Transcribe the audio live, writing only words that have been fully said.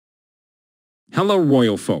Hello,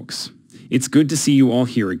 royal folks. It's good to see you all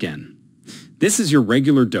here again. This is your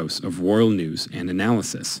regular dose of royal news and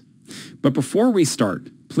analysis. But before we start,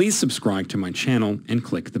 please subscribe to my channel and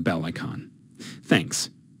click the bell icon. Thanks.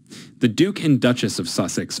 The Duke and Duchess of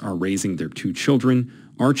Sussex are raising their two children,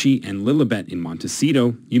 Archie and Lilibet, in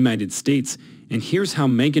Montecito, United States, and here's how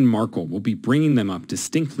Meghan Markle will be bringing them up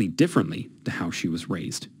distinctly differently to how she was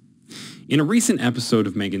raised. In a recent episode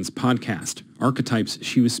of Meghan's podcast, Archetypes,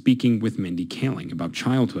 she was speaking with Mindy Kaling about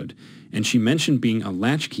childhood, and she mentioned being a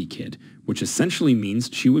latchkey kid, which essentially means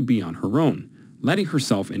she would be on her own, letting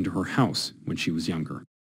herself into her house when she was younger.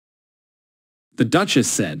 The Duchess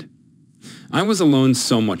said, "I was alone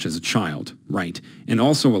so much as a child, right, and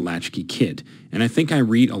also a latchkey kid, and I think I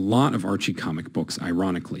read a lot of Archie comic books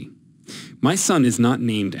ironically. My son is not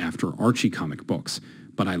named after Archie comic books,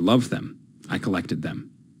 but I love them. I collected them."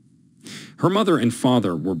 Her mother and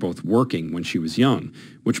father were both working when she was young,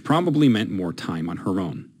 which probably meant more time on her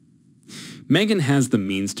own. Meghan has the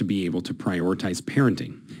means to be able to prioritize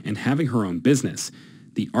parenting, and having her own business,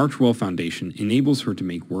 the Archwell Foundation enables her to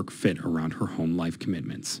make work fit around her home life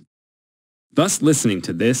commitments. Thus, listening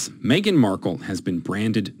to this, Meghan Markle has been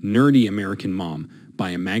branded Nerdy American Mom by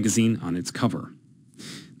a magazine on its cover.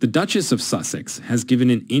 The Duchess of Sussex has given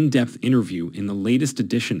an in-depth interview in the latest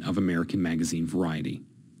edition of American magazine Variety.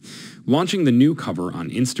 Launching the new cover on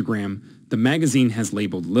Instagram, the magazine has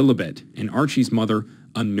labeled Lilibet and Archie's mother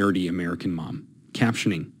a nerdy American mom,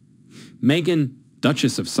 captioning, "Meghan,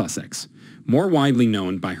 Duchess of Sussex, more widely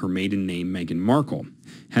known by her maiden name Meghan Markle,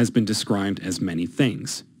 has been described as many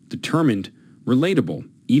things, determined, relatable,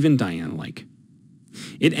 even Diana-like."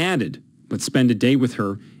 It added, "But spend a day with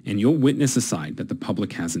her and you'll witness a side that the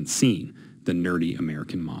public hasn't seen, the nerdy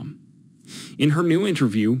American mom." In her new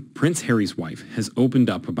interview, Prince Harry's wife has opened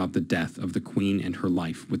up about the death of the Queen and her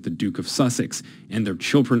life with the Duke of Sussex and their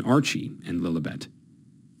children Archie and Lilibet.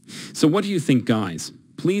 So what do you think, guys?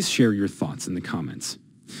 Please share your thoughts in the comments.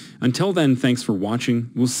 Until then, thanks for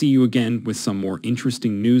watching. We'll see you again with some more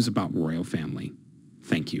interesting news about royal family.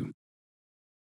 Thank you.